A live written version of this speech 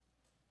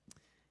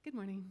Good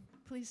morning.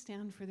 Please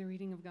stand for the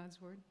reading of God's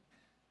Word.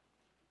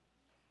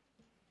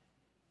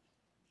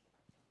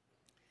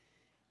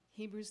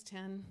 Hebrews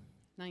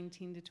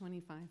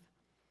 10:19-25.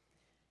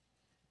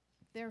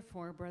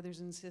 Therefore, brothers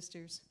and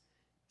sisters,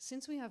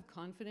 since we have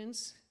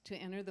confidence to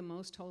enter the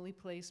most holy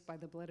place by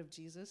the blood of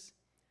Jesus,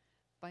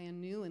 by a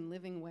new and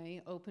living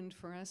way opened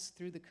for us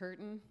through the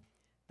curtain,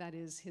 that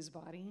is, his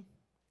body,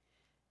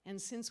 and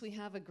since we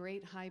have a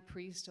great high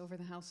priest over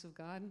the house of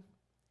God,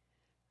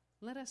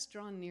 let us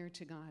draw near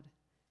to God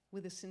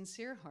with a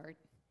sincere heart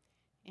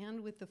and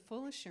with the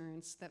full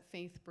assurance that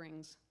faith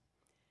brings,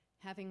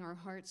 having our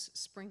hearts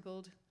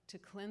sprinkled to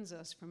cleanse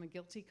us from a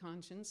guilty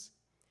conscience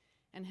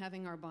and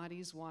having our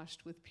bodies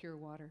washed with pure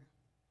water.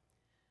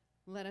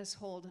 Let us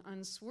hold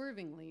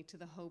unswervingly to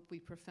the hope we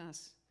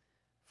profess,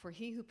 for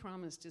he who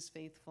promised is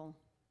faithful.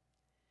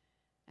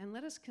 And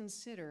let us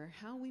consider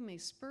how we may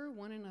spur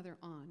one another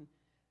on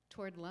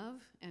toward love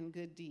and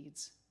good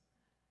deeds,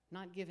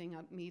 not giving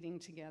up meeting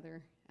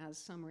together as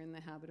some are in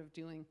the habit of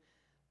doing,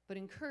 but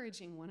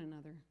encouraging one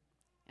another,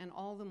 and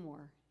all the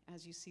more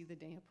as you see the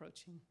day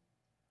approaching.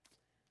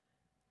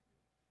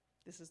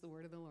 This is the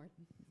word of the Lord.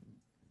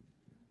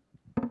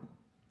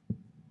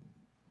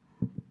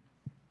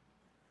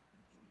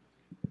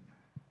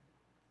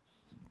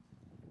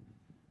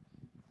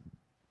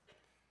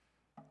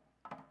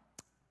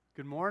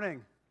 Good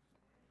morning.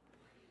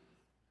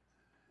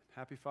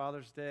 Happy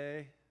Father's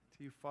Day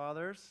to you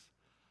fathers.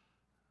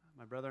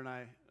 My brother and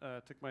I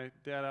took my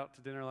dad out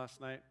to dinner last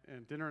night,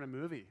 and dinner and a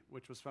movie,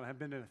 which was fun. I haven't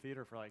been in a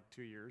theater for like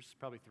 2 years,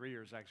 probably 3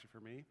 years actually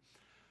for me.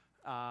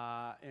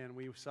 And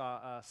we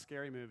saw a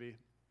scary movie,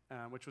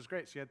 which was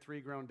great. So you had 3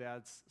 grown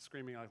dads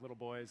screaming like little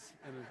boys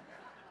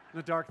in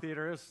a dark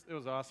theater. It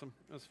was awesome.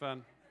 It was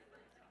fun.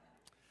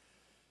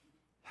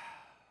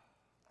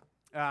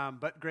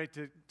 But great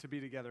to be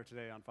together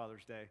today on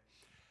Father's Day.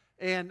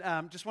 And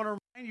just want to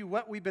remind you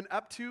what we've been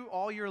up to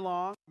all year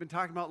long. We've been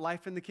talking about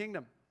life in the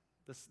kingdom,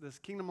 this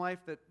kingdom life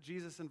that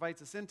Jesus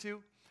invites us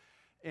into.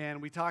 And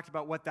we talked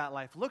about what that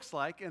life looks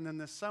like. And then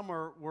this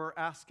summer, we're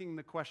asking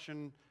the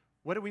question,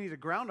 what do we need to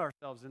ground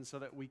ourselves in so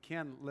that we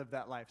can live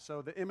that life?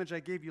 So the image I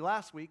gave you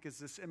last week is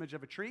this image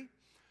of a tree.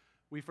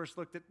 We first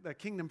looked at the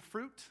kingdom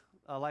fruit,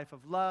 a life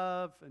of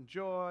love and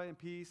joy and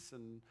peace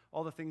and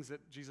all the things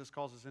that Jesus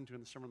calls us into in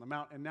the Sermon on the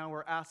Mount. And now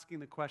we're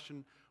asking the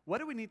question, what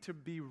do we need to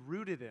be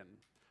rooted in?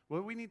 What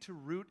do we need to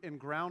root and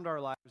ground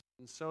our lives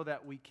in so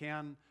that we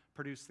can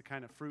produce the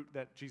kind of fruit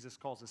that Jesus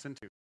calls us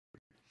into?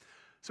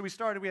 So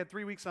we had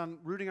 3 weeks on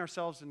rooting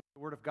ourselves in the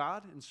Word of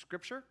God, in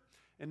Scripture.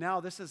 And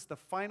now this is the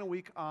final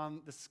week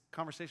on this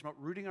conversation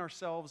about rooting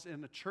ourselves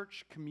in a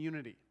church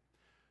community.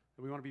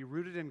 We want to be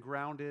rooted and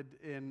grounded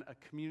in a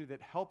community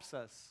that helps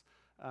us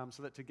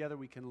so that together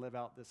we can live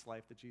out this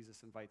life that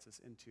Jesus invites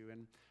us into.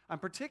 And I'm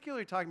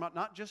particularly talking about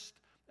not just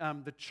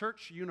the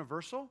church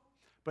universal,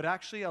 but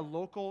actually a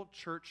local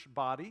church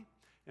body.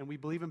 And we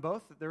believe in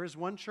both. There is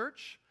one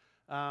church.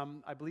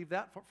 I believe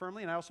that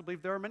firmly, and I also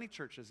believe there are many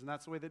churches, and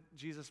that's the way that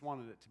Jesus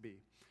wanted it to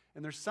be.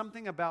 And there's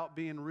something about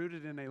being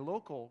rooted in a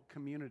local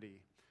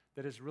community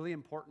that is really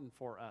important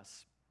for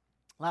us.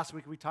 Last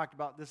week we talked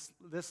about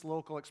this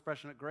local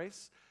expression at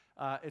Grace.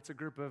 It's a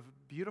group of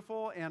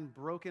beautiful and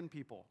broken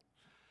people.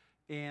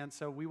 And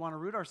so we want to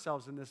root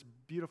ourselves in this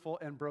beautiful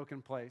and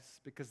broken place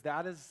because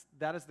that is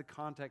the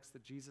context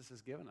that Jesus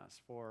has given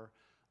us for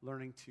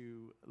learning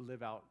to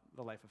live out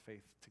the life of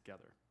faith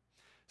together.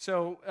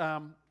 So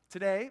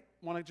today,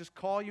 I want to just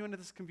call you into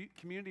this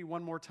community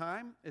one more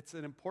time. It's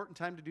an important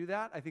time to do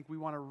that. I think we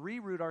want to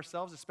re-root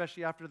ourselves,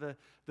 especially after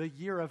the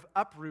year of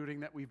uprooting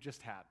that we've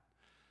just had.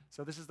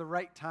 So this is the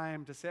right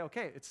time to say,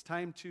 okay, it's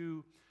time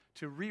to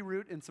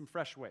re-root in some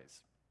fresh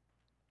ways.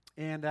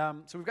 And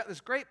so we've got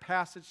this great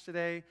passage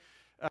today.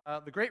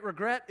 The great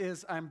regret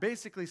is I'm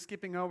basically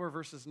skipping over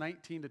verses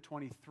 19 to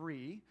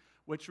 23,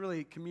 which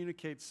really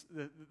communicates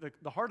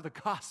the heart of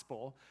the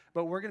gospel,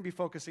 but we're going to be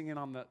focusing in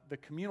on the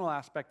communal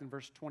aspect in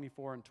verse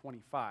 24 and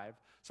 25.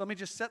 So let me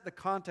just set the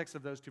context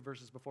of those 2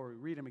 verses before we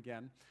read them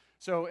again.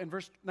 So in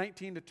verse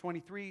 19 to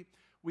 23,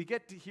 we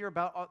get to hear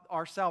about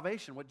our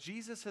salvation, what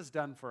Jesus has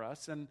done for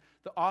us, and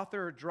the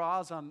author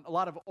draws on a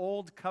lot of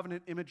old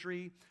covenant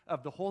imagery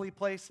of the holy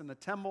place and the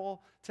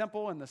temple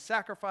and the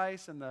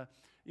sacrifice and the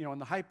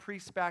high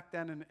priest back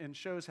then, and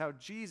shows how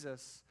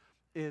Jesus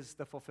is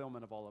the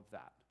fulfillment of all of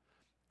that,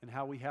 and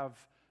how we have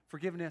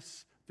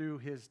forgiveness through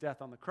his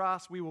death on the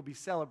cross. We will be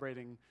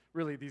celebrating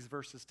really these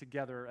verses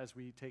together as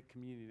we take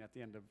communion at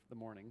the end of the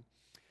morning.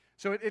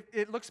 So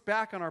it looks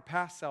back on our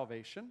past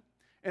salvation.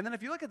 And then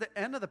if you look at the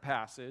end of the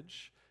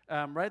passage,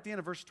 right at the end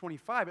of verse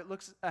 25, it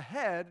looks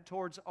ahead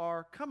towards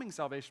our coming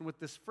salvation with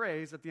this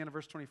phrase at the end of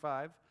verse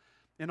 25,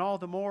 and all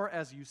the more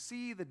as you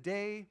see the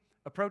day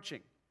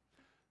approaching.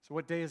 So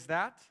what day is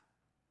that?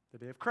 The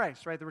day of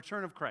Christ, right? The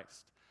return of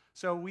Christ.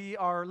 So we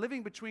are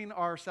living between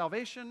our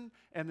salvation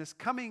and this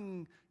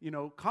coming,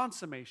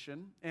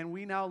 consummation, and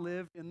we now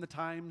live in the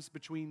times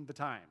between the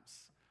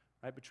times,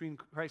 right? Between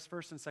Christ's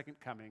first and second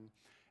coming.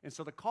 And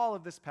so the call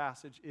of this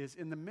passage is,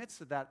 in the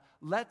midst of that,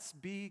 let's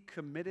be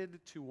committed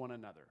to one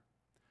another.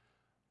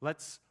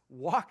 Let's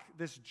walk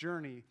this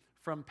journey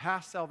from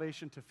past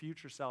salvation to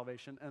future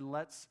salvation, and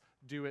let's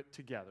do it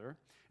together.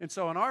 And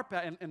so and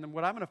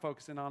what I'm going to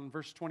focus in on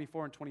verse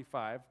 24 and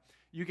 25,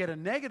 you get a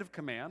negative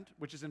command,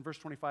 which is in verse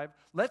 25,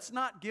 let's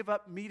not give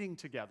up meeting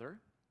together.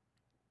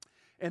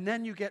 And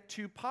then you get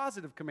two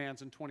positive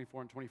commands in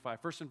 24 and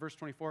 25. First in verse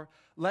 24,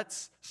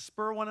 let's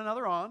spur one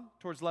another on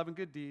towards love and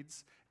good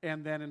deeds.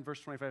 And then in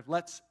verse 25,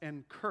 let's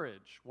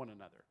encourage one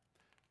another.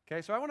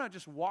 Okay, so I want to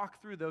just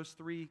walk through those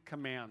three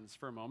commands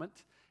for a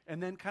moment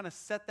and then kind of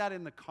set that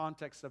in the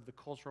context of the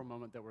cultural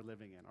moment that we're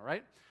living in, all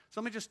right?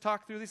 So let me just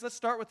talk through these. Let's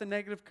start with the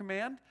negative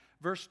command.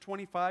 Verse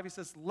 25, he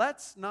says,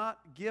 let's not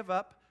give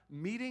up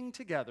meeting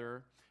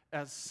together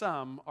as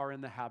some are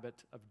in the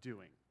habit of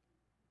doing.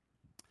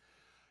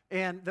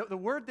 And the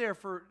word there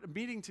for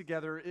meeting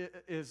together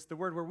is the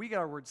word where we get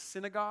our word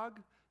synagogue.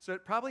 So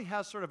it probably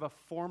has sort of a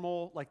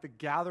formal, like the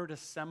gathered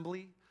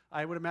assembly.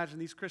 I would imagine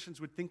these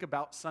Christians would think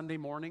about Sunday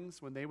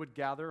mornings when they would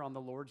gather on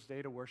the Lord's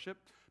Day to worship.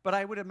 But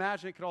I would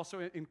imagine it could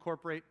also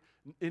incorporate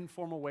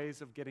informal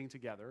ways of getting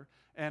together.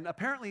 And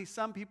apparently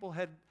some people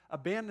had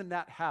abandoned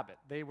that habit.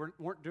 They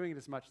weren't doing it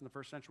as much in the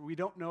first century. We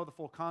don't know the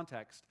full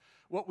context.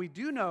 What we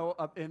do know,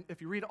 and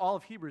if you read all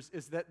of Hebrews,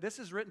 is that this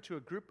is written to a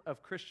group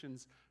of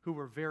Christians who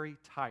were very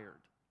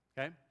tired.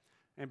 Okay?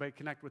 Anybody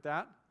connect with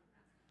that?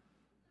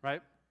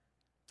 Right?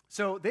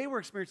 So they were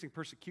experiencing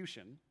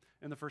persecution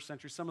in the first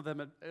century. Some of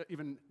them,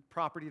 even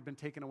property had been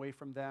taken away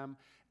from them.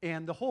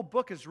 And the whole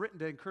book is written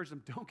to encourage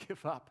them, don't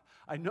give up.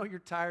 I know you're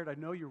tired. I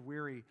know you're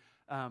weary,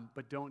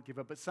 but don't give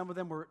up. But some of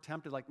them were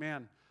tempted, like,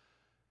 man,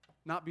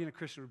 not being a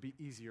Christian would be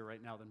easier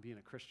right now than being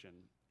a Christian.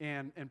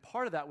 And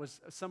part of that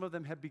was some of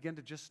them had begun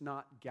to just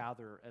not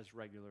gather as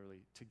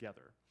regularly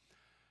together.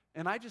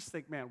 And I just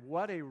think, man,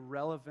 what a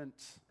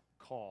relevant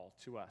call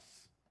to us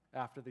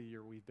after the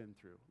year we've been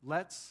through.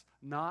 Let's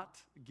not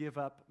give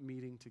up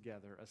meeting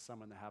together as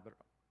some in the habit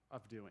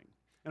of doing.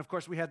 And of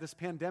course, we had this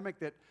pandemic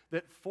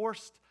that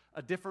forced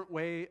a different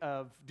way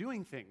of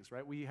doing things,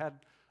 right? We had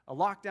a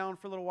lockdown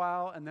for a little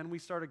while, and then we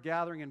started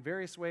gathering in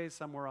various ways.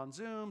 Some were on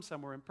Zoom,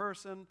 some were in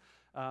person,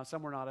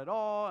 some were not at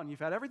all. And you've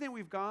had everything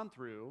we've gone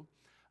through.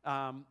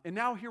 And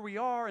now here we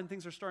are, and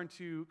things are starting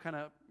to kind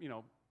of,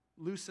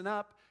 loosen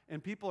up,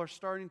 and people are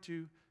starting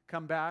to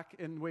come back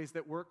in ways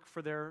that work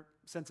for their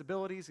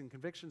sensibilities and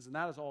convictions, and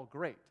that is all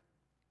great.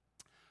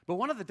 But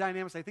one of the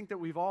dynamics I think that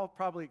we've all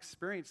probably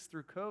experienced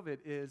through COVID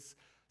is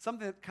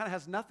something that kind of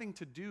has nothing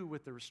to do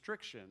with the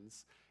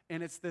restrictions,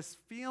 and it's this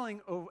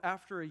feeling of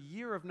after a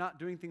year of not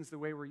doing things the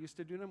way we're used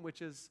to doing them,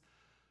 which is,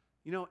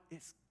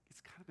 it's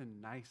kind of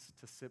been nice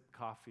to sip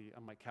coffee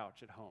on my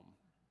couch at home,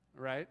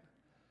 right?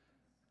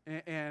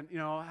 And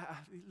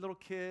little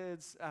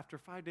kids, after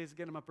 5 days,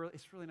 get them up early.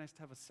 It's really nice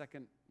to have a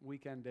second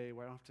weekend day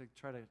where I don't have to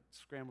try to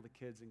scramble the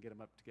kids and get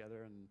them up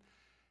together,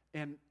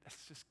 and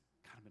it's just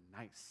kind of been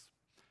nice.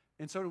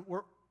 And so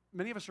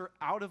many of us are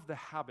out of the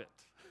habit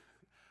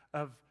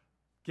of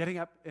getting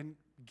up and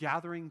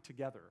gathering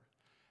together.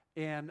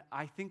 And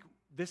I think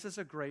this is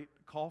a great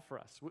call for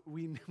us.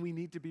 We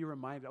need to be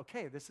reminded,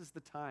 okay, this is the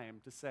time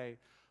to say,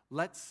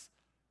 let's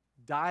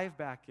dive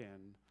back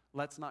in,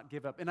 let's not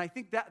give up. And I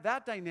think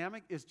that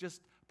dynamic is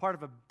just part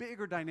of a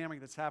bigger dynamic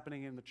that's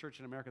happening in the church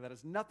in America that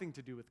has nothing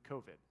to do with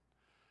COVID,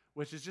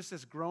 which is just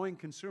this growing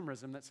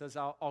consumerism that says,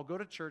 I'll go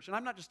to church, and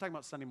I'm not just talking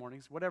about Sunday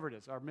mornings, whatever it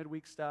is, our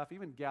midweek stuff,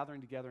 even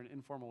gathering together in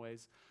informal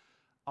ways.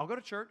 I'll go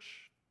to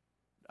church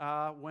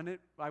when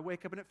I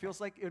wake up and it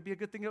feels like it would be a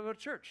good thing to go to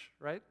church,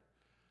 right?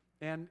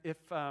 And if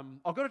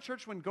I'll go to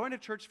church when going to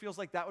church feels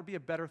like that would be a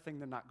better thing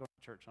than not going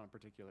to church on a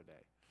particular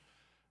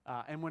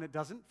day. And when it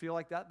doesn't feel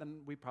like that,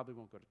 then we probably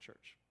won't go to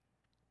church.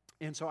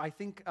 And so I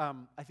think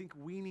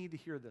we need to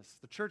hear this.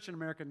 The church in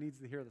America needs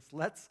to hear this.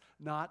 Let's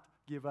not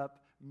give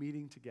up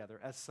meeting together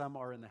as some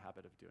are in the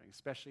habit of doing,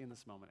 especially in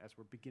this moment as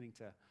we're beginning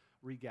to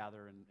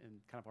regather in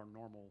kind of our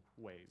normal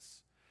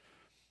ways.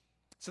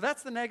 So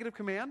that's the negative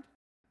command.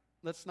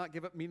 Let's not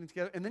give up meeting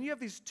together. And then you have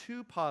these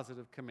two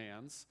positive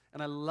commands,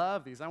 and I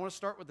love these. I want to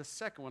start with the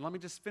second one. Let me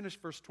just finish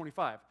verse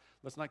 25.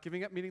 Let's not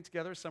giving up meeting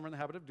together as some are in the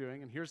habit of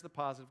doing, and here's the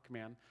positive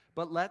command,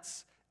 but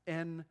let's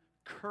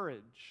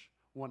encourage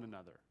one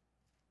another.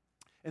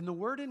 And the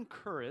word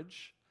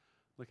encourage,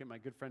 look at my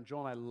good friend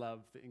Joel, and I love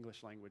the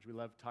English language. We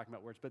love talking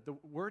about words. But the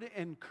word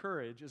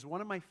encourage is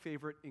one of my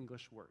favorite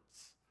English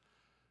words.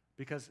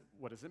 Because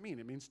what does it mean?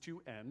 It means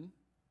to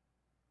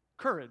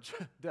encourage,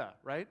 duh,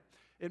 right?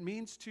 It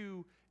means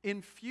to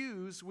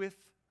infuse with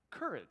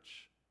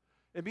courage.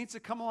 It means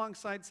to come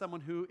alongside someone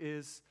who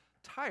is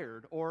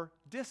tired or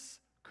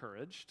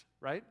discouraged,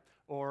 right?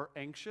 Or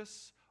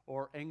anxious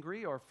or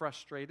angry or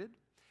frustrated.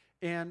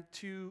 And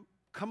to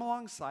come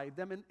alongside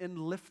them and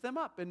lift them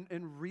up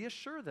and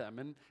reassure them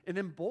and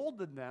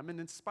embolden them and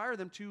inspire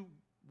them to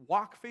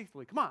walk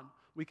faithfully. Come on,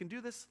 we can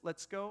do this.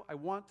 Let's go. I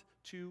want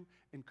to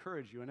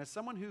encourage you. And as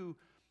someone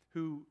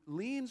who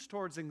leans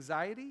towards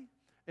anxiety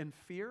and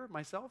fear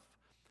myself,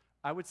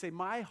 I would say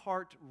my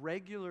heart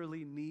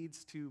regularly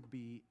needs to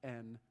be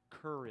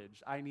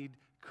encouraged. I need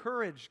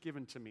courage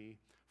given to me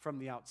from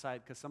the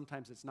outside because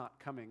sometimes it's not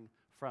coming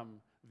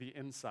from the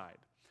inside.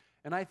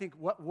 And I think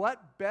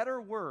what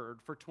better word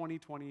for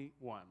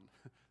 2021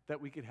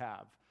 that we could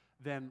have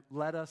than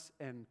let us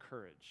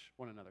encourage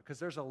one another? Because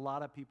there's a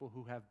lot of people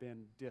who have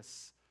been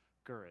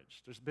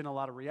discouraged. There's been a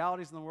lot of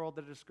realities in the world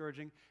that are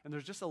discouraging, and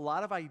there's just a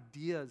lot of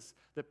ideas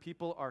that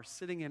people are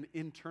sitting in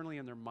internally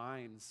in their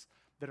minds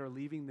that are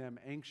leaving them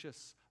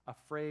anxious,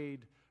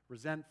 afraid,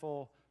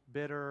 resentful,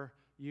 bitter,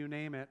 you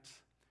name it.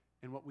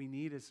 And what we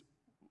need is,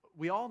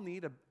 we all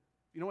need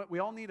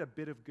a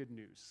bit of good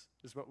news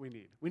is what we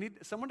need. We need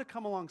someone to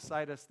come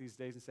alongside us these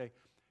days and say,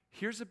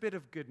 here's a bit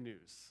of good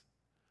news.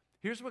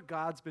 Here's what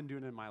God's been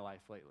doing in my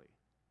life lately,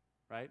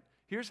 right?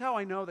 Here's how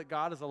I know that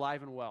God is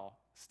alive and well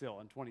still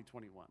in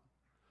 2021.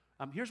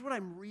 Here's what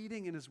I'm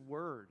reading in His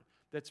Word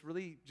that's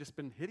really just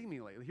been hitting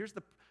me lately. Here's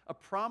a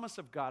promise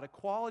of God, a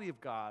quality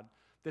of God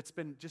that's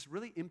been just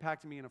really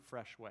impacting me in a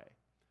fresh way.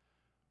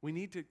 We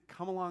need to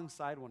come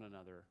alongside one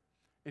another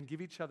and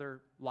give each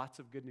other lots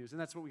of good news. And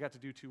that's what we got to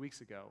do 2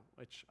 weeks ago,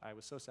 which I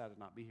was so sad to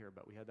not be here,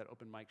 but we had that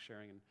open mic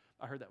sharing, and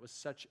I heard that was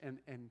such an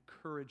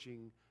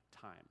encouraging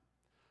time.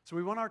 So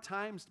we want our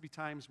times to be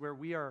times where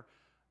we are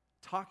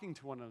talking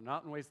to one another,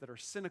 not in ways that are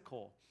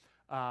cynical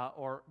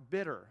or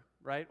bitter,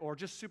 right? Or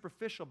just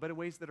superficial, but in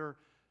ways that are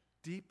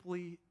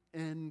deeply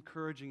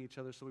encouraging each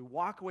other. So we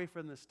walk away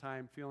from this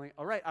time feeling,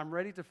 all right, I'm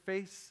ready to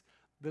face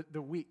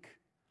the week.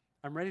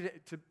 I'm ready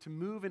to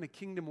move in a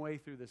kingdom way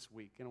through this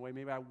week in a way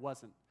maybe I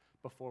wasn't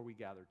before we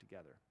gathered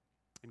together.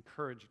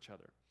 Encourage each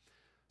other.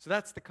 So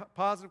that's the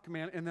positive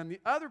command. And then the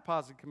other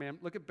positive command,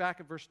 look back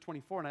at verse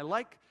 24. And I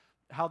like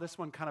how this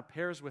one kind of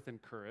pairs with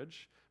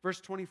encourage. Verse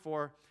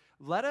 24,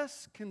 let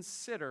us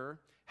consider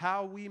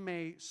how we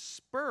may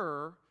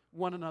spur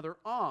one another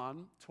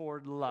on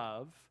toward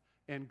love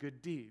and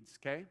good deeds,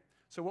 okay?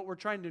 So what we're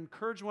trying to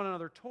encourage one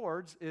another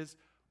towards is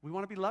we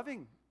want to be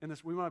loving in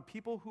this. We want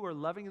people who are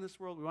loving in this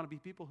world. We want to be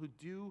people who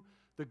do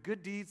the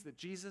good deeds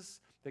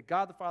that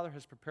God the Father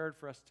has prepared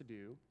for us to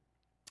do.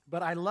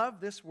 But I love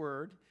this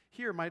word.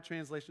 Here, my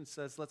translation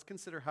says, let's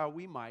consider how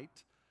we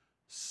might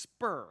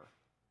spur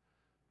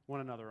one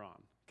another on,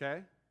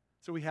 okay?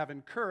 So we have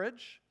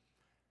encourage,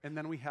 and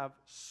then we have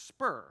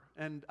spur.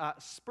 And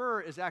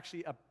spur is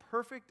actually a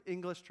perfect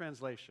English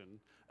translation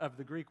of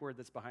the Greek word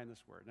that's behind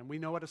this word. And we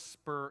know what a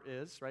spur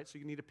is, right? So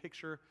you need to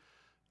picture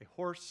a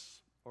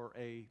horse or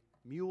a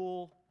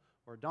mule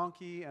or a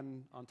donkey,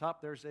 and on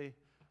top there's a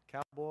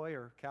cowboy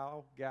or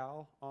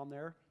cow-gal on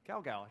there.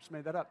 Cow-gal, I just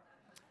made that up.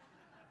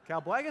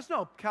 Cowboy, I guess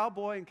no,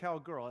 cowboy and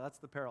cowgirl, that's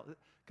the parallel.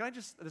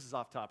 This is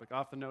off topic,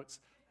 off the notes.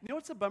 You know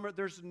what's a bummer?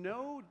 There's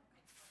no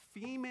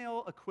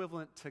female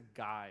equivalent to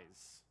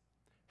guys.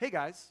 Hey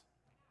guys.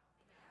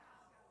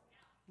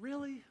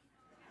 Really?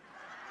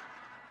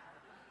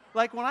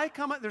 Like when I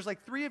come up, there's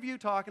like 3 of you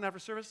talking after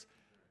service.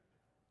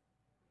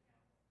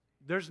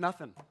 There's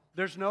nothing.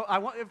 There's no,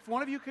 if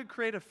one of you could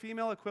create a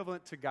female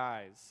equivalent to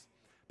guys.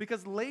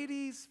 Because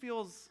ladies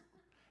feels,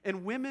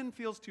 and women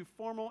feels too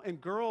formal, and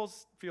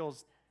girls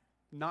feels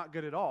not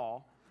good at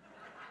all.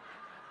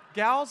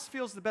 Gals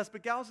feels the best,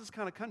 but gals is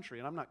kind of country,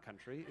 and I'm not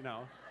country, you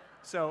know.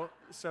 So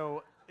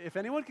if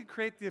anyone could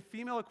create the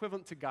female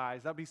equivalent to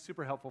guys, that'd be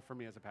super helpful for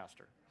me as a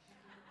pastor.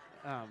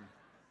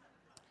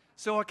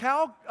 So a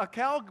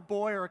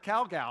cowboy or a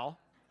cowgal,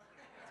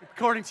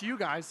 according to you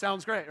guys,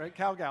 sounds great, right?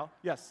 Cowgal,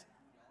 yes.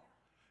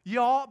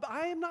 Y'all, but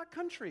I am not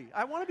country.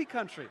 I want to be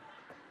country.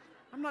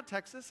 I'm not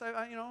Texas.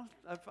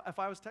 If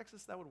I was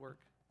Texas, that would work.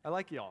 I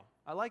like y'all.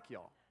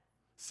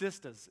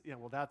 Sisters, yeah,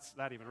 well,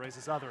 that even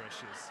raises other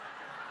issues.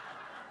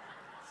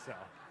 So.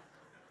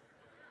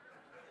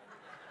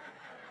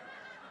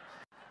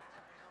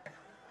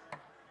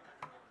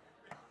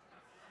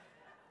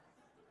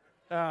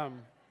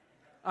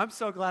 I'm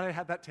so glad I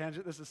had that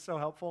tangent. This is so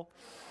helpful.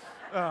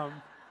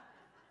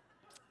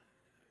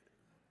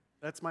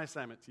 That's my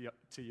assignment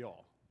to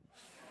y'all.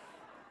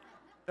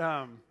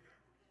 All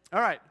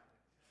right.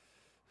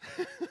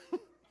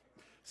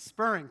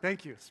 Spurring,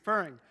 thank you.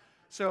 Spurring.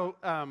 So,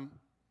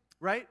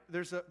 right,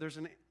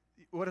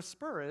 what a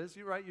spur is,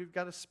 you've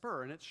got a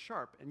spur, and it's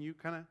sharp, and you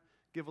kind of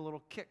give a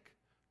little kick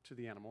to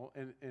the animal,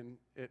 and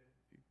it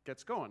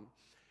gets going.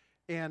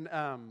 And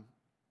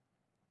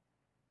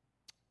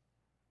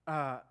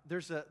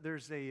there's a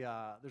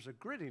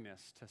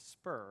grittiness to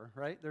spur,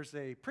 right? There's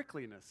a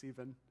prickliness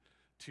even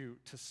to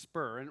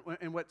spur.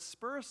 And what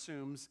spur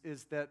assumes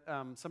is that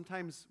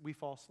sometimes we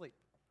fall asleep.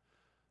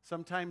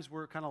 Sometimes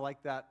we're kind of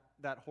like that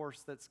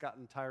horse that's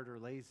gotten tired or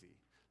lazy.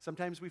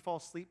 Sometimes we fall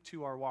asleep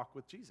to our walk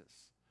with Jesus,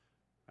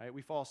 right?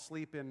 We fall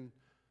asleep in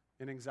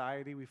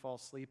anxiety. We fall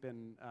asleep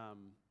in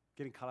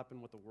getting caught up in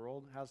what the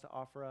world has to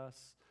offer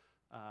us.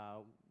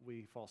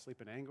 We fall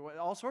asleep in anger.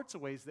 All sorts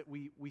of ways that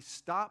we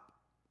stop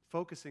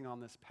focusing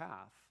on this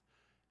path.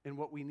 And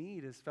what we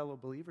need is fellow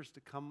believers to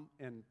come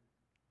and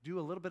do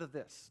a little bit of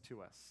this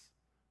to us,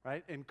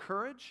 right?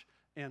 Encourage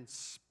and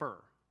spur.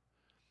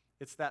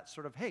 It's that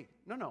sort of, hey,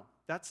 no,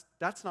 that's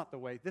not the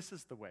way. This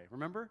is the way.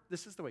 Remember?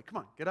 This is the way. Come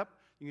on, get up.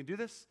 You can do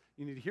this.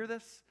 You need to hear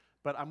this.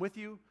 But I'm with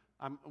you.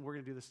 We're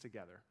going to do this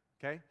together,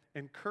 okay?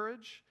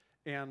 Encourage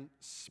and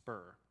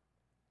spur.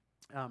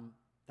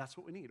 That's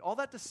what we need. All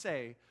that to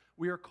say,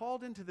 we are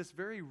called into this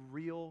very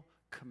real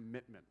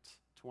commitment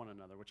to one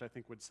another, which I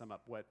think would sum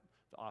up what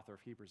the author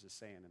of Hebrews is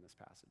saying in this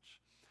passage.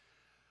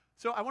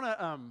 So I want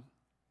to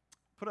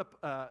put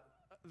up,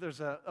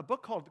 there's a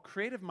book called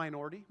Creative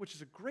Minority, which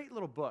is a great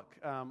little book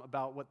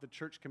about what the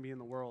church can be in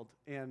the world.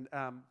 And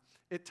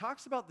it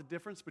talks about the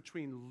difference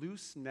between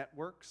loose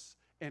networks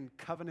and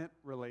covenant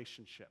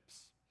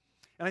relationships.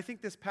 And I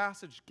think this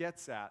passage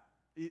gets at,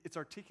 it's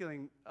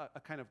articulating a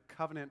kind of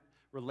covenant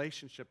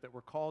relationship that we're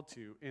called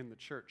to in the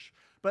church.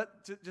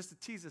 But just to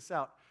tease this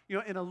out,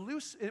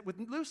 with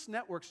loose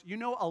networks, you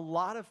know a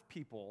lot of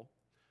people,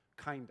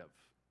 kind of,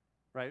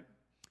 right?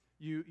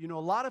 You know a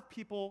lot of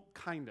people,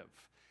 kind of.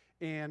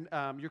 And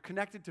you're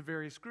connected to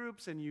various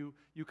groups, and you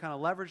kind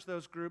of leverage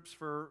those groups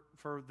for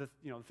the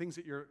things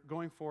that you're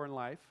going for in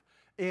life.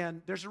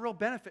 And there's a real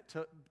benefit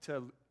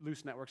to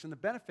loose networks, and the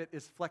benefit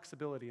is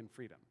flexibility and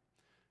freedom.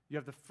 You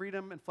have the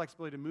freedom and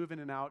flexibility to move in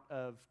and out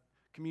of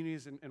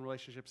communities and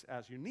relationships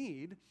as you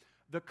need.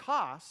 The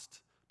cost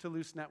to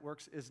loose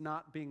networks is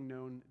not being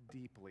known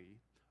deeply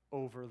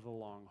over the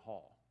long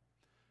haul.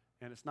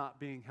 And it's not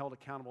being held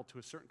accountable to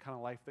a certain kind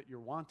of life that you're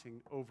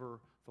wanting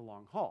over the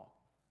long haul.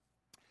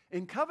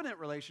 In covenant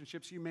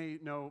relationships, you may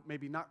know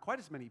maybe not quite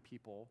as many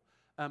people,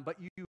 but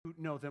you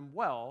know them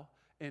well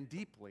and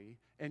deeply,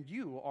 and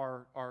you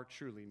are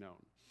truly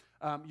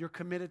known. You're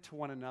committed to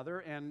one another,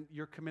 and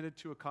you're committed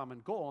to a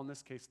common goal. In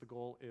this case, the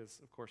goal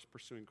is, of course,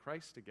 pursuing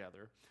Christ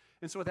together.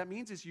 And so what that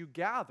means is you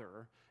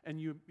gather,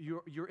 and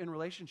you're in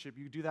relationship.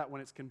 You do that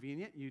when it's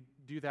convenient. You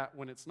do that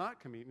when it's not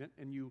convenient,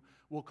 and you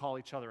will call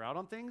each other out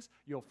on things.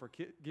 You'll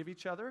forgive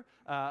each other,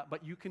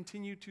 but you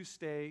continue to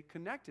stay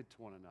connected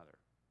to one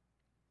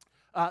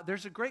another.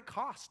 There's a great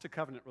cost to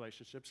covenant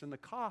relationships, and the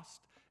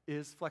cost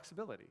is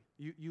flexibility.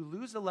 You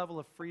lose a level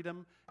of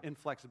freedom and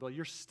flexibility.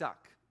 You're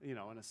stuck, in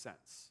a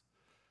sense.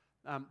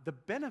 The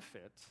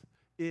benefit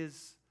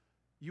is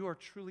you are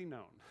truly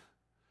known.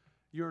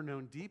 You are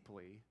known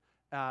deeply,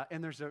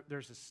 and there's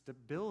a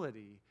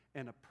stability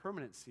and a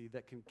permanency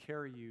that can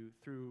carry you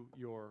through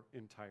your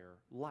entire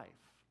life.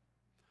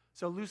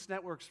 So loose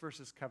networks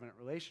versus covenant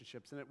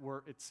relationships, and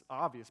it's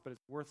obvious, but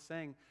it's worth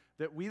saying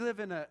that we live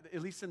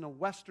at least in a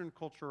Western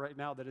culture right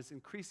now, that is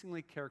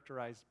increasingly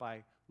characterized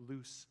by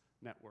loose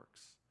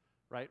networks,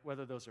 right?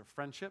 Whether those are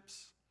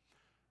friendships,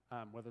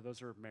 whether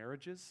those are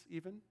marriages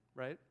even,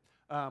 right?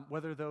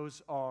 Whether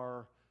those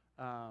are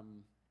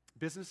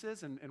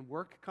businesses and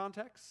work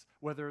contexts,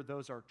 whether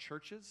those are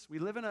churches. We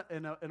live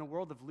in a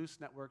world of loose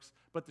networks,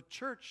 but the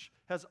church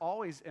has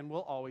always and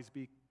will always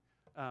be,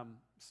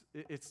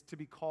 it's to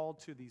be called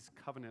to these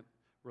covenant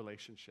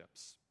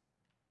relationships.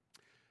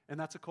 And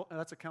that's a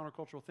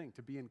countercultural thing,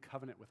 to be in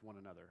covenant with one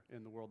another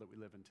in the world that we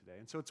live in today.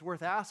 And so it's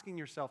worth asking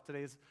yourself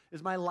today,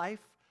 is my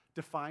life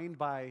defined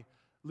by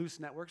loose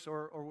networks,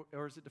 or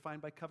is it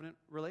defined by covenant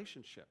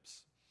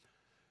relationships?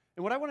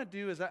 And what I want to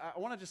do is I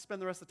want to just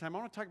spend the rest of the time, I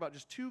want to talk about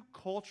just two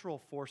cultural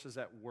forces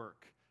at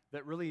work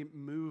that really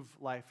move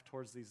life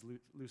towards these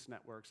loose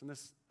networks. And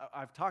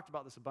I've talked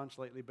about this a bunch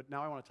lately, but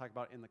now I want to talk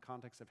about it in the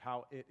context of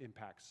how it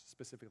impacts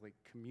specifically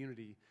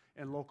community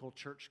and local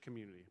church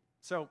community.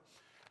 So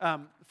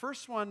the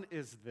first one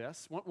is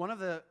this. One of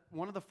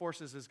the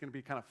forces is going to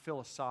be kind of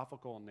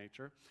philosophical in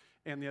nature,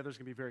 and the other is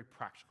going to be very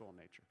practical in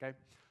nature, okay?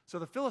 So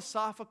the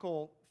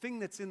philosophical thing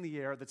that's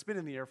been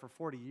in the air for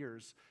 40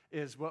 years,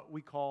 is what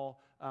we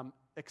call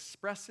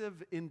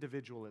expressive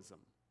individualism,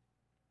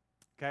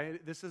 okay?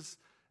 This is,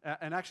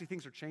 and actually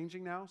things are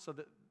changing now, so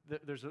that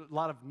there's a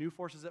lot of new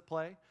forces at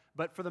play,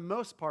 but for the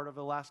most part of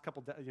the last 3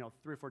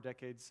 or 4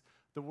 decades,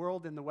 the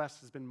world in the West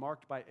has been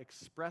marked by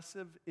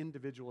expressive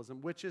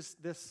individualism, which is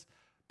this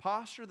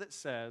posture that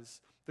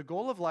says the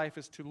goal of life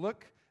is to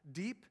look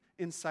deep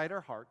inside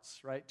our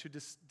hearts, right? To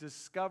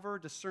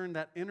discern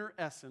that inner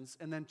essence,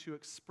 and then to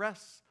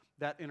express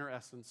that inner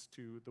essence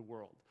to the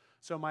world.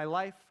 So my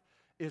life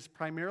is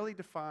primarily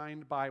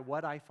defined by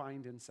what I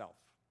find in self,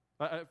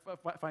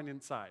 find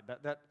inside.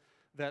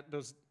 That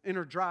those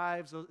inner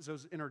drives,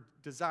 those inner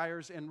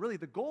desires, and really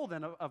the goal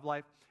then of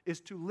life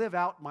is to live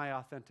out my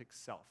authentic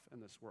self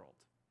in this world.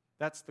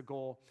 That's the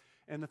goal.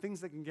 And the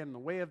things that can get in the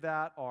way of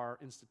that are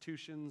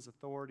institutions,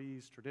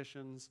 authorities,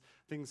 traditions,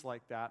 things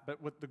like that.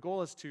 But what the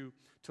goal is to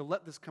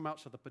let this come out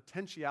so the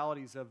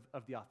potentialities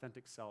of the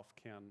authentic self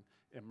can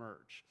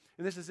emerge.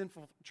 And this has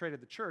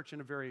infiltrated the church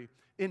in a very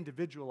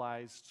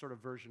individualized sort of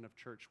version of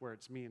church where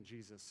it's me and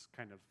Jesus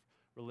kind of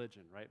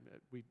religion, right?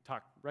 We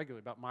talk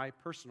regularly about my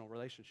personal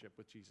relationship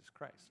with Jesus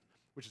Christ,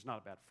 which is not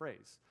a bad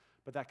phrase,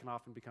 but that can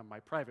often become my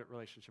private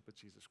relationship with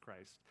Jesus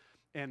Christ.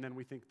 And then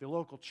we think the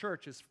local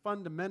church is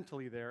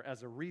fundamentally there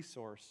as a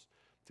resource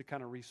to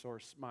kind of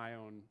resource my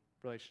own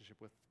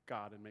relationship with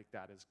God and make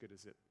that as good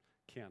as it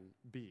can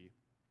be.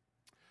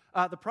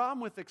 The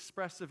problem with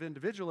expressive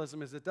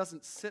individualism is it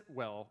doesn't sit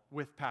well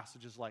with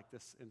passages like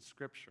this in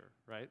Scripture,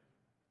 right?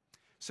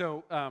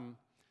 So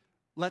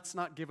let's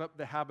not give up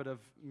the habit of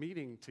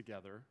meeting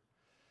together.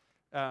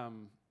 That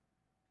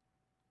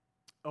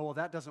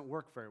doesn't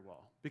work very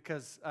well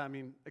because,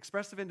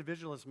 expressive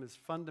individualism is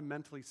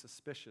fundamentally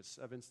suspicious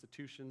of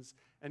institutions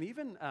and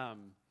even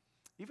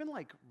even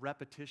like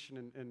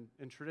repetition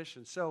and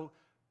tradition. So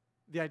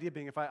the idea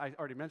being, if I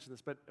already mentioned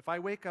this, but if I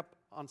wake up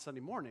on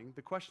Sunday morning,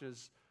 the question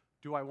is,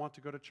 do I want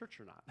to go to church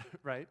or not,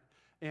 right?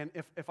 And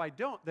if I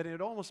don't, then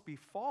it'd almost be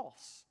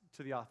false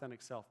to the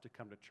authentic self to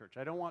come to church.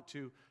 I don't want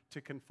to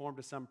conform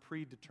to some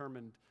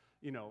predetermined,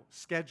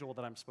 schedule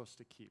that I'm supposed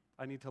to keep.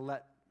 I need to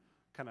let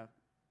kind of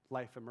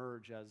life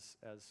emerge as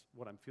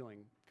what I'm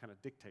feeling kind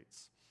of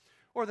dictates.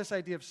 Or this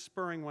idea of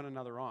spurring one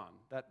another on,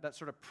 that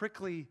sort of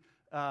prickly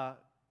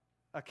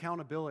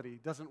accountability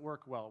doesn't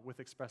work well with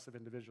expressive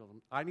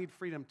individualism. I need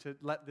freedom to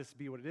let this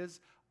be what it is.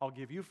 I'll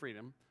give you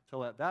freedom to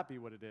let that be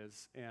what it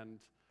is, and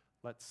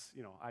let's,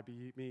 I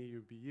be me,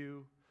 you be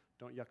you,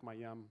 don't yuck my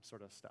yum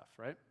sort of stuff,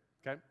 right?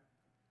 Okay?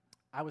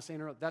 I was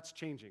saying earlier, that's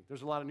changing.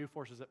 There's a lot of new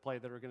forces at play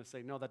that are going to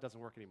say, no, that doesn't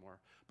work anymore.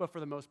 But for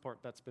the most part,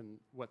 that's been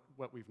what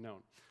we've known.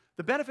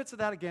 The benefits of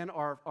that, again,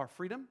 are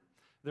freedom.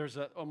 There's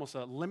almost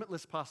a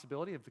limitless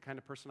possibility of the kind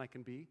of person I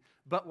can be.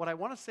 But what I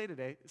want to say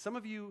today, some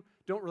of you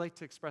don't relate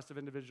to expressive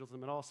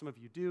individualism at all. Some of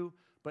you do.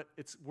 But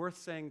it's worth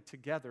saying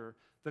together,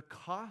 the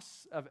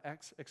costs of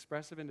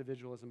expressive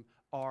individualism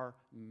are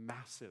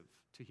massive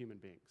to human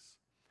beings.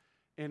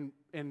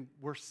 And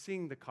we're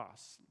seeing the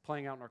costs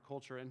playing out in our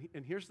culture.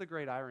 And here's the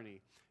great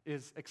irony,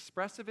 is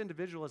expressive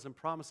individualism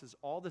promises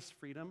all this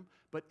freedom,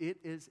 but it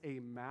is a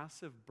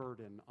massive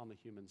burden on the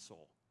human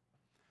soul.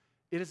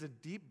 It is a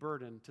deep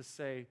burden to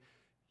say,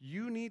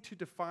 you need to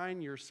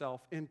define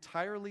yourself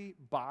entirely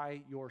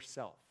by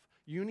yourself.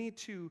 You need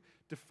to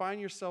define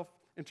yourself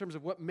in terms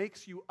of what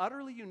makes you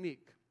utterly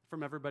unique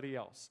from everybody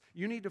else.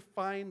 You need to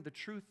find the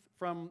truth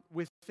from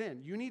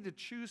within. You need to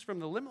choose from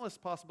the limitless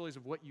possibilities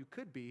of what you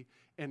could be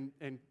and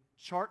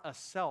chart a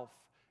self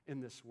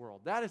in this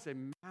world. That is a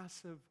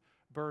massive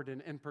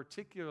burden, and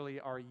particularly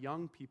our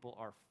young people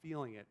are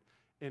feeling it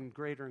in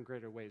greater and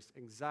greater ways.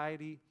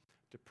 Anxiety,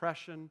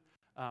 depression,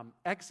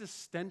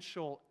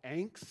 existential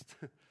angst,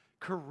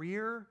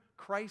 career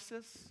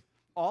crisis,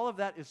 all of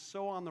that is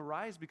so on the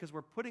rise because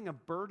we're putting a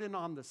burden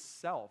on the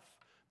self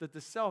that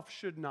the self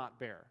should not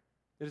bear.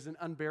 It is an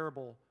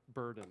unbearable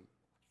burden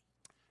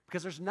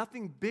because there's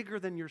nothing bigger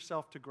than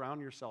yourself to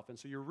ground yourself in.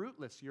 So you're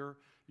rootless. You're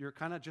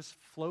kind of just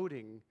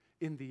floating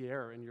in the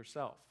air in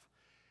yourself.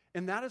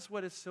 And that is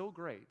what is so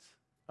great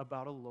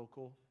about a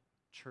local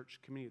church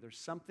community. There's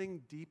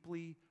something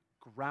deeply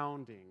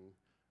grounding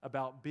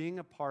about being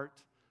a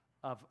part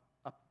of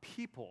a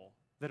people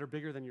that are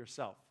bigger than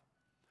yourself.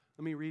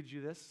 Let me read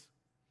you this.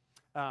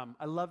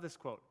 I love this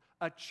quote.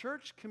 A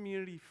church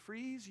community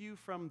frees you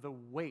from the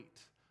weight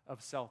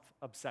of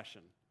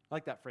self-obsession. I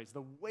like that phrase,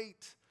 the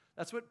weight.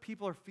 That's what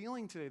people are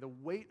feeling today, the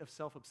weight of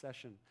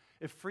self-obsession.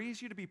 It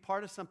frees you to be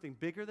part of something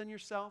bigger than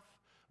yourself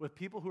with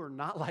people who are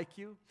not like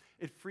you.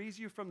 It frees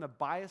you from the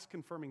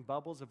bias-confirming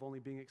bubbles of only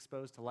being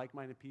exposed to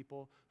like-minded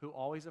people who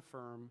always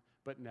affirm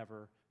but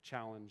never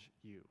challenge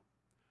you,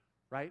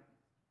 right?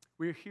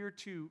 We're here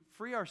to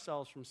free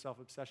ourselves from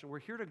self-obsession. We're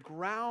here to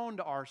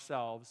ground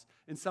ourselves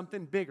in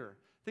something bigger.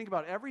 Think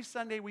about it. Every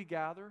Sunday we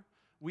gather,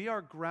 we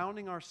are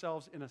grounding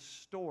ourselves in a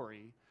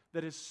story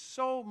that is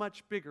so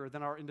much bigger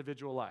than our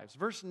individual lives.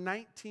 Verse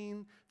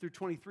 19 through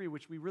 23,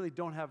 which we really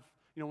don't have,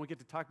 when we get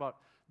to talk about,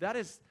 that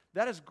is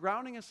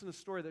grounding us in a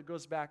story that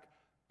goes back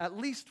at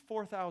least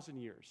 4,000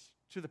 years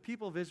to the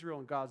people of Israel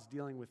and God's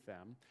dealing with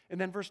them. And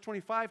then verse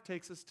 25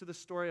 takes us to the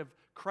story of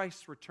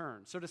Christ's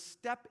return. So to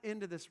step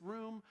into this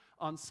room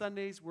on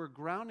Sundays, we're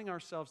grounding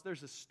ourselves.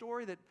 There's a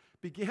story that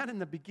began in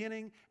the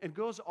beginning and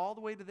goes all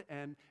the way to the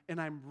end, and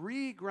I'm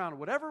re-grounded.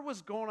 Whatever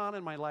was going on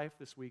in my life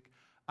this week,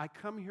 I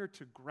come here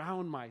to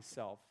ground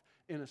myself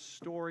in a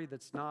story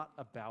that's not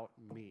about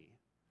me.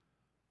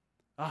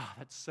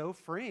 That's so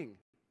freeing,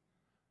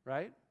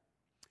 right?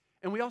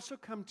 And we also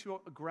come to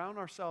ground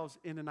ourselves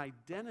in an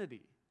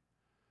identity.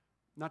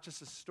 Not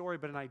just a story,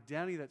 but an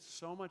identity that's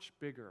so much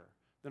bigger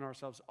than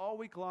ourselves. All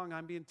week long,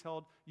 I'm being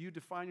told, you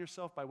define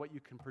yourself by what you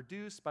can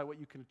produce, by what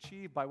you can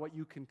achieve, by what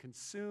you can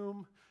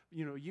consume,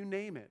 you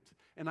name it.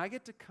 And I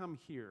get to come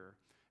here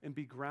and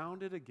be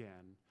grounded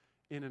again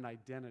in an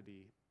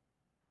identity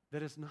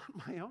that is not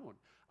my own.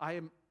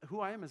 Who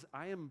I am is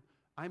I'm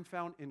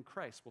found in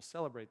Christ. We'll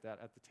celebrate that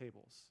at the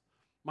tables.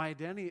 My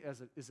identity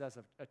is as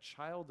a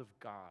child of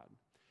God.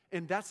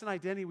 And that's an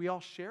identity we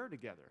all share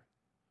together.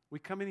 We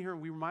come in here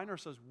and we remind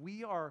ourselves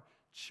we are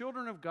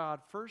children of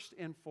God first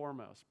and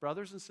foremost,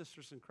 brothers and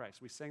sisters in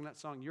Christ. We sang that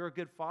song, You're a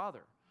Good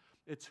Father.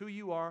 It's who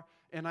you are,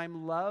 and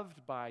I'm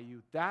loved by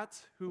you.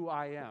 That's who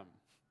I am.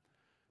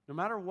 No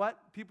matter what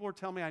people are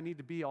telling me I need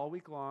to be all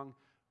week long,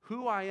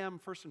 who I am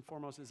first and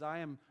foremost is I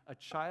am a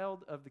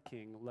child of the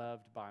King,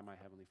 loved by my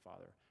Heavenly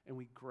Father. And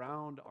we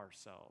ground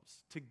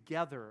ourselves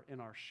together in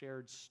our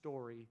shared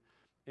story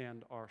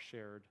and our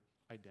shared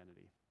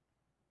identity.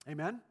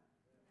 Amen?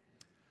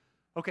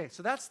 Okay,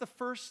 so that's the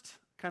first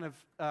kind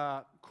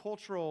of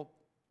cultural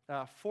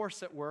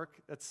force at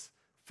work that's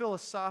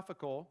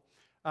philosophical.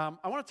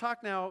 I want to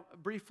talk now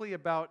briefly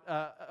about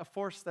a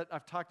force that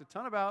I've talked a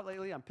ton about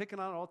lately. I'm picking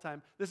on it all the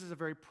time. This is a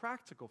very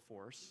practical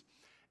force,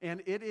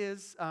 and it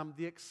is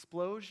the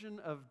explosion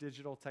of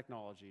digital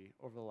technology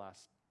over the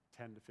last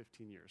 10 to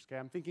 15 years. Okay,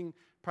 I'm thinking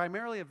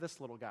primarily of this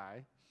little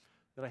guy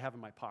that I have in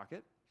my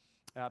pocket,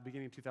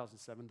 beginning in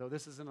 2007. Though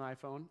this isn't an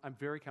iPhone, I'm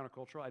very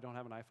countercultural. I don't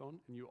have an iPhone,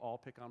 and you all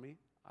pick on me.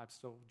 I'm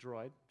still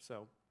Droid,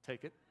 so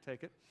take it.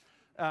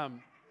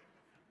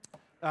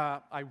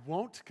 I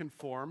won't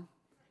conform.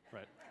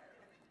 Right.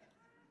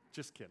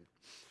 Just kidding.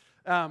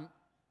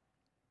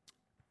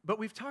 But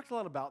we've talked a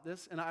lot about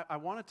this, and I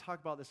want to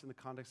talk about this in the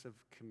context of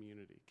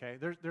community, okay?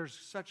 There's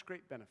such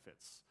great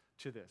benefits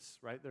to this,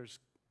 right? There's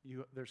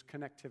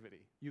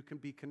connectivity. You can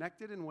be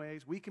connected in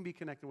ways, we can be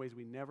connected in ways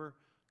we never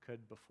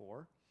could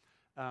before.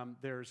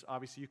 There's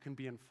obviously, you can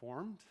be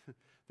informed.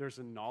 There's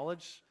a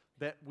knowledge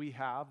that we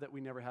have that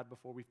we never had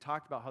before. We've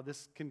talked about how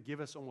this can give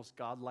us almost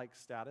godlike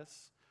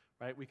status,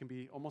 right? We can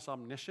be almost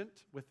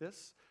omniscient with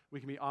this.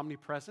 We can be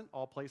omnipresent,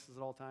 all places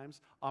at all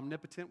times.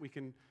 Omnipotent, we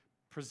can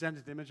present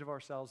an image of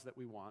ourselves that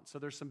we want. So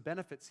there's some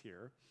benefits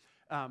here,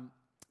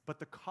 but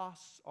the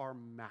costs are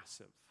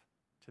massive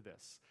to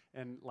this.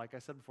 And like I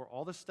said before,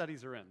 all the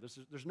studies are in.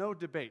 There's no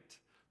debate.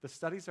 The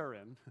studies are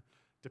in.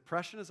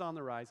 Depression is on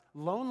the rise.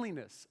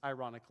 Loneliness,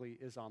 ironically,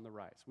 is on the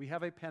rise. We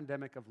have a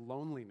pandemic of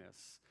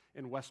loneliness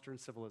in Western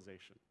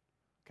civilization,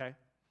 okay?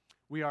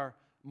 We are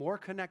more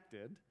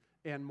connected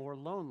and more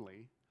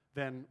lonely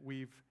than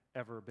we've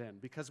ever been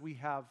because we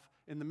have,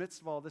 in the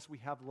midst of all this, we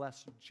have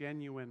less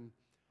genuine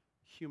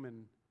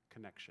human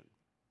connection.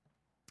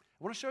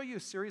 I want to show you a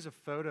series of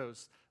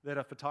photos that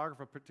a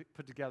photographer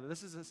put together.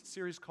 This is a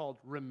series called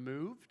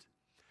Removed.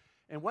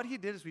 And what he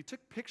did is we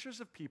took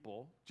pictures of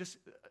people just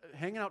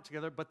hanging out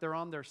together, but they're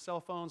on their cell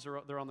phones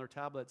or they're on their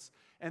tablets.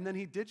 And then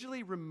he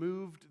digitally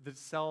removed the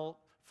cell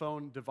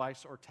phone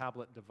device or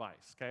tablet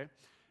device, okay?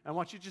 I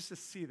want you just to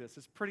see this.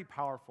 It's pretty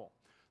powerful.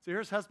 So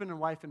here's husband and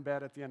wife in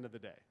bed at the end of the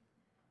day,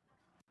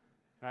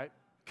 right?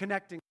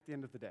 Connecting at the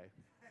end of the day.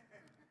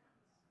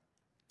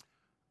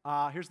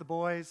 Here's the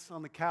boys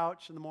on the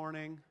couch in the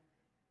morning,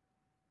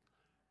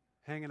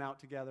 hanging out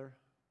together,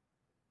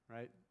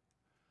 right?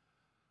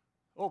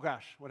 Oh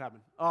gosh, what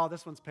happened? Oh,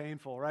 this one's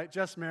painful, right?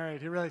 Just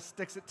married. He really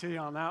sticks it to you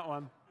on that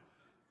one.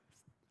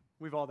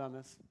 We've all done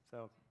this,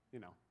 so, you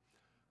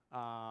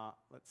know.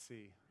 Let's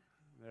see.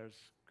 There's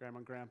Grandma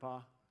and Grandpa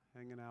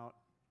hanging out.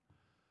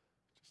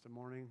 Just a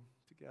morning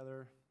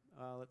together.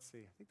 Let's see.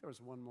 I think there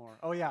was one more.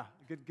 Oh yeah,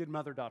 good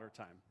mother-daughter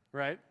time,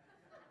 right?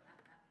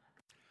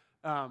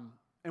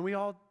 And we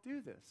all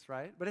do this,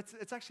 right? But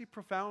it's actually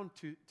profound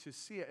to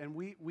see it. And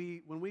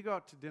we when we go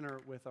out to dinner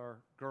with our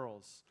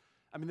girls,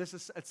 I mean,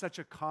 it's such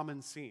a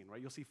common scene,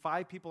 right? You'll see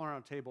 5 people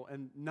around a table,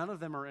 and none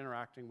of them are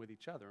interacting with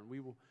each other. And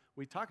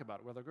we talk about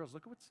it with our girls.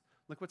 Look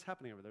what's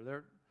happening over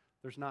there.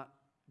 There's not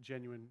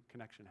genuine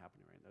connection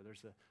happening right there.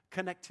 There's a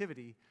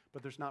connectivity,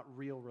 but there's not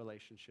real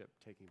relationship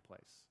taking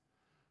place.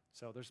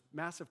 So there's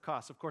massive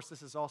costs. Of course,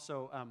 this is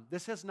also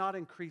this has not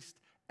increased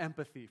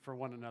empathy for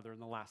one another in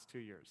the last 2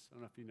 years. I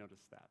don't know if you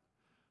noticed that.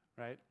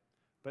 Right?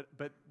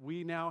 But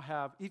we now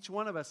have, each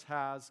one of us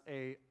has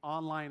a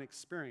online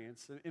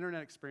experience, an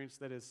internet experience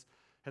that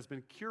has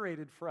been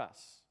curated for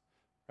us,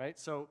 right?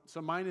 So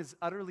mine is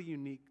utterly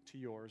unique to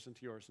yours and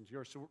to yours and to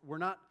yours. So we're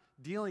not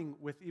dealing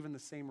with even the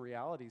same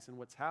realities, and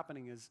what's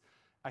happening is,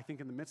 I think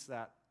in the midst of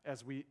that,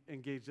 as we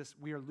engage this,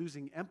 we are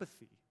losing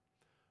empathy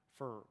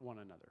for one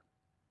another.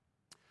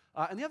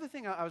 And the other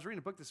thing, I was reading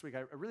a book this week,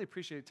 I really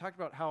appreciate it. It talked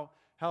about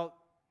how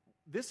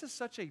this is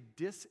such a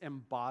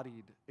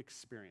disembodied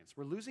experience.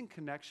 We're losing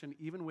connection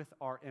even with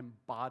our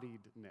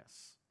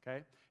embodiedness,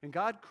 okay? And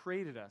God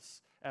created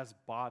us as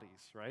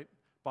bodies, right?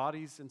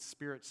 Bodies and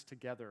spirits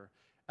together.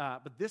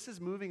 But this is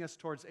moving us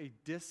towards a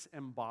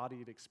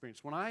disembodied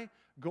experience. When I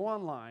go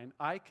online,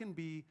 I can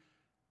be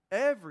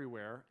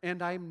everywhere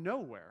and I'm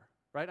nowhere,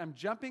 right? I'm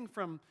jumping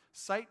from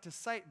site to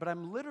site, but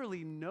I'm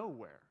literally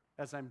nowhere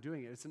as I'm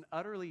doing it. It's an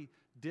utterly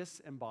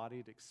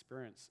disembodied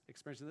experience.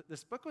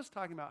 This book was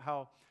talking about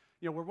how,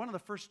 you know, we're one of the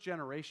first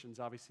generations,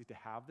 obviously, to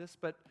have this,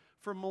 but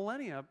for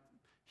millennia,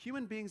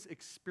 human beings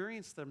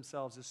experience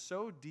themselves as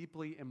so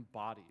deeply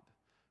embodied,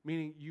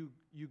 meaning you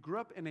grew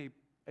up in a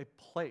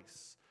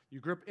place,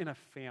 you grew up in a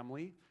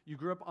family, you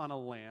grew up on a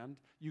land,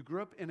 you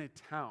grew up in a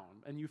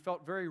town, and you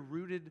felt very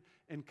rooted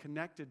and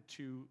connected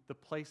to the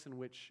place in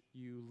which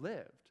you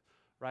lived,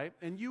 right?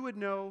 And you would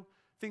know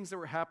things that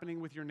were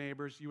happening with your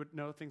neighbors, you would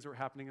know things that were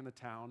happening in the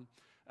town,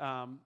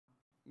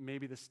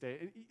 maybe the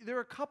state. There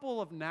are a couple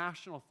of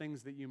national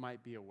things that you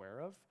might be aware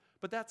of,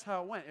 but that's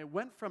how it went. It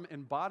went from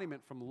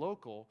embodiment, from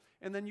local,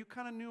 and then you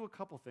kind of knew a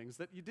couple things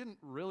that you didn't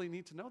really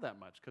need to know that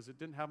much because it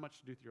didn't have much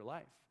to do with your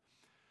life.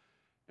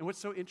 And what's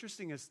so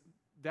interesting is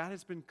that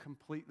has been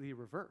completely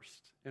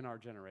reversed in our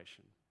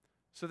generation.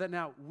 So that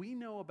now we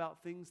know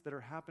about things that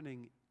are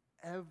happening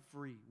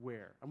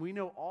everywhere. And we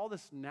know all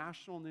this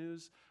national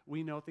news.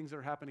 We know things that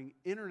are happening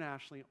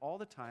internationally all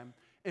the time.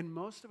 And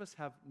most of us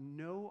have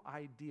no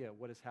idea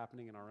what is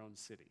happening in our own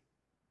city.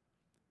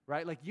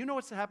 Right? Like, you know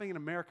what's happening in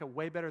America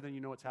way better than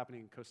you know what's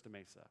happening in Costa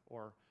Mesa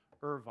or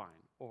Irvine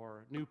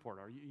or Newport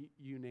or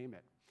you name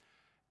it.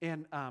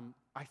 And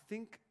I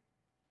think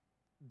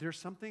there's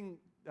something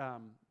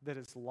that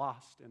is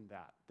lost in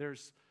that.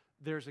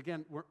 There's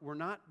again, we're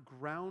not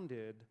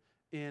grounded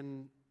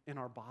in in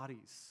our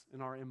bodies,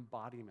 in our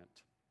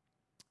embodiment,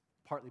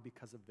 partly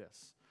because of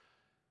this.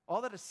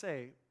 All that to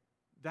say,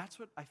 that's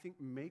what I think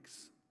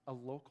makes a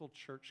local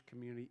church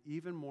community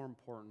even more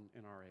important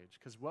in our age.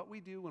 Because what we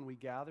do when we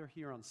gather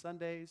here on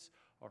Sundays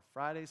or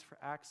Fridays for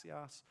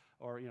Axios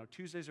or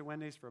Tuesdays or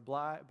Wednesdays for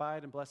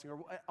Abide and Blessing,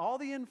 or all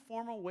the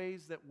informal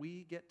ways that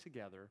we get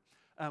together,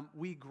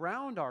 we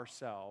ground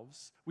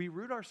ourselves, we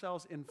root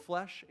ourselves in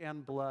flesh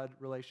and blood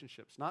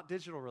relationships, not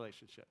digital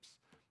relationships,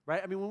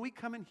 right? I mean, when we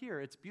come in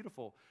here, it's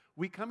beautiful.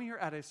 We come here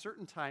at a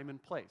certain time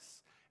and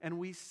place, and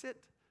we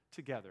sit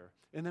together,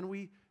 and then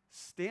we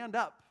stand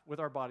up with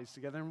our bodies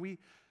together, and we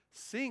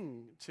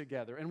sing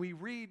together, and we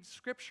read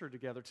scripture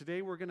together.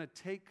 Today we're going to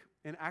take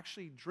and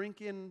actually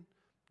drink in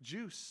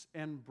juice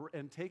and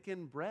take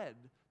in bread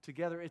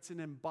together. It's an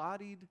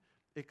embodied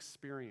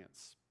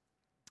experience.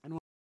 And when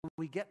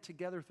we get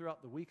together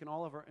throughout the week in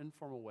all of our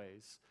informal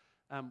ways,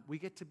 we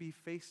get to be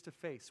face to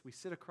face. We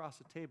sit across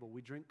a table,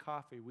 we drink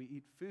coffee, we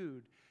eat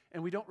food,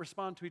 and we don't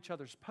respond to each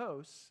other's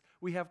posts.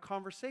 We have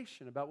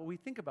conversation about what we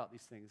think about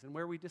these things and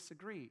where we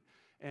disagree,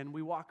 and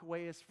we walk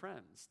away as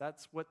friends.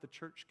 That's what the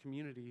church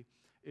community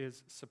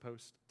is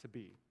supposed to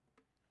be.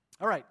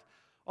 All right,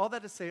 all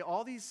that to say,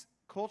 all these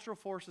cultural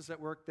forces at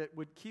work that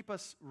would keep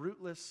us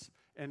rootless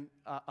and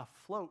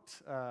afloat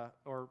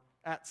or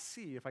at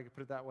sea, if I could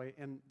put it that way,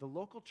 and the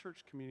local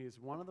church community is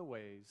one of the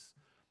ways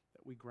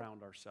that we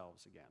ground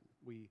ourselves again.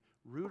 We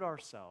root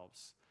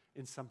ourselves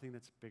in something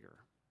that's bigger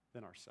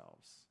than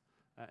ourselves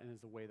and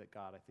is the way that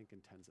God, I think,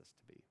 intends us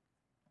to be.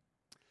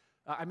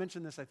 I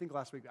mentioned this, I think,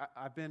 last week.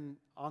 I've been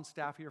on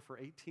staff here for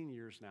 18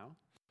 years now.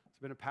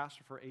 I've been a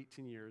pastor for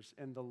 18 years,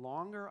 and the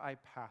longer I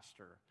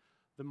pastor,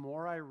 the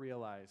more I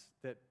realize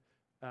that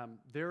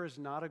there is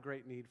not a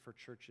great need for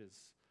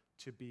churches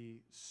to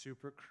be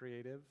super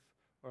creative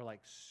or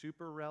like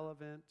super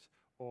relevant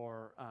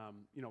or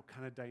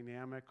kind of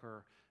dynamic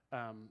or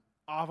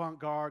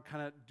avant-garde,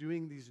 kind of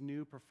doing these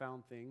new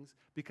profound things,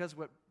 because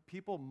what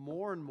people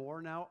more and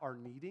more now are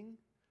needing,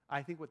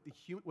 I think what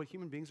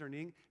human beings are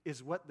needing,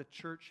 is what the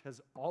church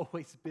has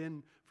always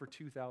been for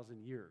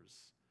 2,000 years,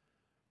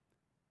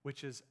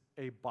 which is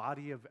a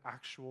body of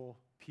actual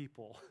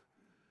people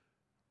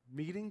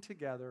meeting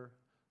together,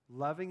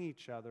 loving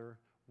each other,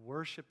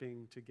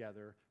 worshiping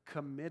together,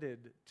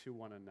 committed to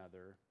one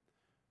another,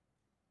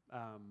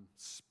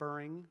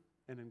 spurring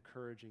and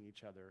encouraging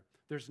each other.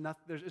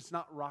 It's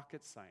not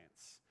rocket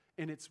science,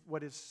 and it's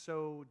what is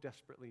so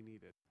desperately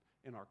needed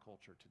in our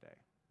culture today.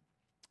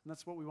 And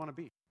that's what we want to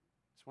be. We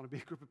just want to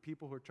be a group of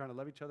people who are trying to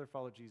love each other,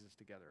 follow Jesus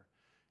together.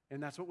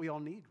 And that's what we all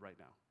need right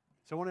now.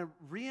 So I want to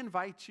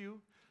re-invite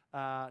you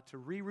to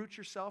reroot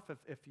yourself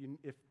if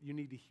you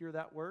need to hear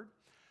that word.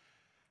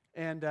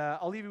 And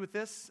I'll leave you with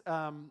this.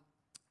 I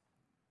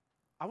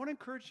want to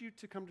encourage you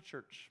to come to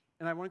church.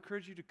 And I want to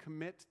encourage you to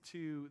commit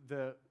to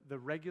the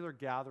regular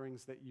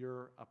gatherings that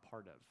you're a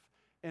part of.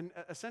 And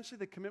essentially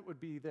the commit would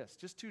be this,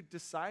 just to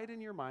decide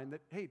in your mind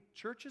that, hey,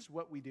 church is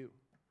what we do.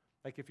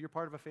 Like if you're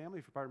part of a family,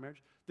 if you're part of a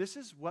marriage, this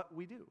is what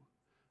we do.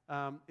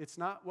 It's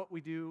not what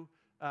we do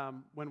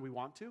when we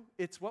want to.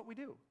 It's what we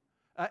do.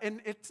 And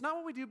it's not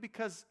what we do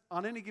because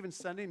on any given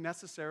Sunday,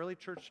 necessarily,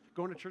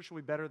 going to church will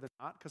be better than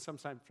not, because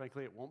sometimes,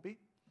 frankly, it won't be.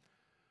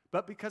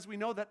 But because we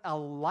know that a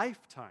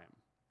lifetime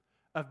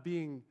of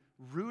being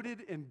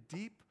rooted in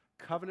deep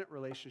covenant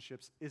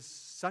relationships is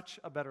such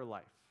a better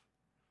life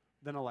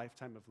than a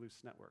lifetime of loose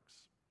networks.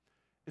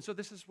 And so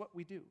this is what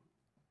we do.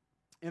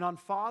 And on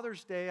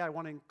Father's Day, I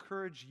want to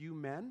encourage you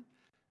men,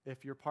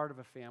 if you're part of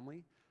a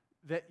family,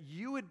 that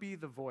you would be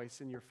the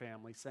voice in your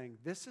family saying,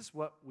 this is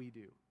what we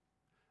do.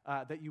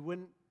 That you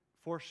wouldn't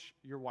force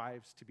your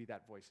wives to be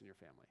that voice in your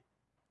family.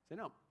 Say,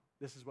 no,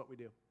 this is what we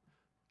do.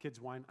 Kids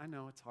whine, I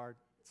know, it's hard.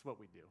 It's what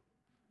we do,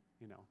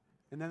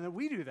 And then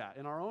we do that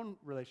in our own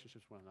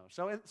relationships with one another.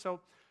 So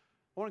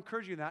I want to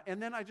encourage you in that.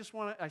 And then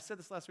I said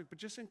this last week, but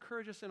just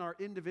encourage us in our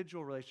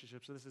individual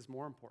relationships, so this is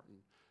more important,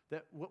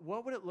 that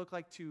what would it look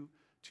like to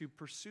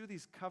pursue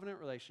these covenant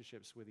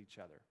relationships with each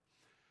other?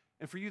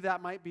 And for you,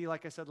 that might be,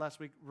 like I said last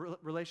week,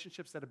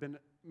 relationships that have been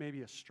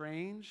maybe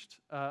estranged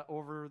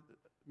over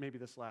maybe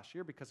this last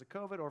year because of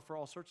COVID or for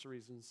all sorts of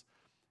reasons.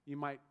 There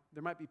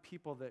might be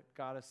people that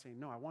God is saying,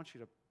 no, I want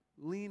you to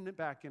lean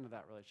back into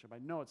that relationship. I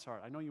know it's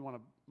hard. I know you want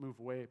to move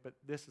away, but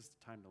this is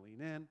the time to lean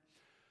in.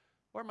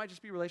 Or it might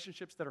just be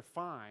relationships that are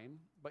fine,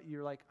 but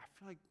you're like, I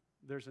feel like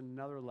there's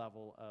another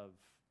level of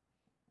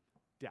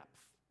depth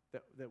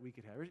that we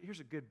could have.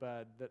 Here's a good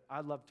bud that I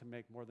love to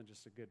make more than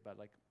just a good bud.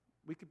 Like,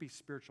 we could be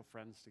spiritual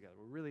friends together.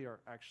 We really are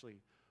actually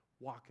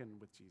walking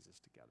with Jesus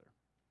together.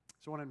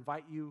 So I want to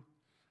invite you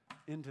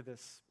into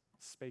this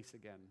space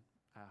again,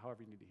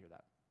 however you need to hear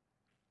that.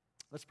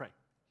 Let's pray.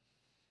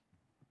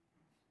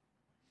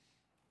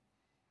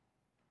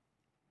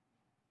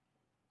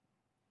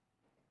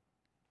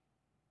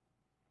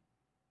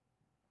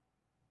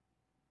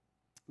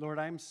 Lord,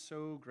 I'm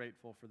so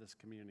grateful for this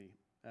community,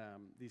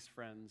 these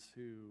friends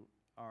who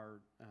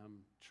are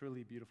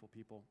truly beautiful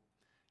people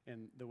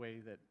in the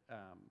way that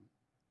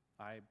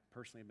I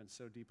personally have been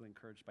so deeply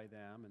encouraged by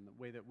them and the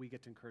way that we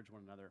get to encourage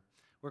one another.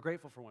 We're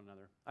grateful for one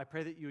another. I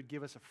pray that you would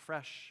give us a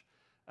fresh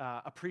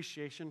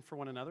appreciation for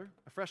one another,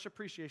 a fresh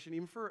appreciation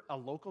even for a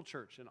local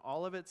church and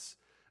all of its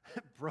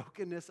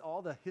brokenness,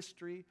 all the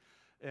history,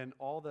 and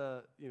all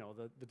the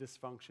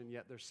dysfunction,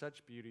 yet there's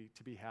such beauty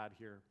to be had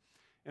here.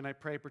 And I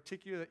pray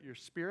particularly that your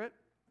Spirit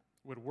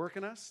would work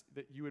in us,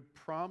 that you would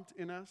prompt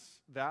in us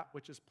that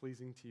which is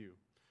pleasing to you,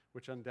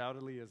 which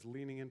undoubtedly is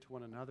leaning into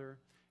one another.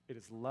 It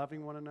is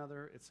loving one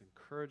another. It's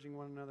encouraging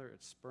one another.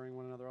 It's spurring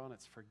one another on.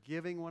 It's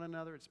forgiving one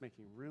another. It's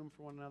making room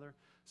for one another.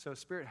 So,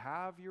 Spirit,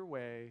 have your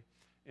way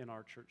in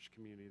our church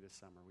community this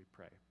summer, we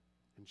pray.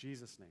 In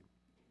Jesus' name,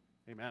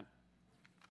 amen.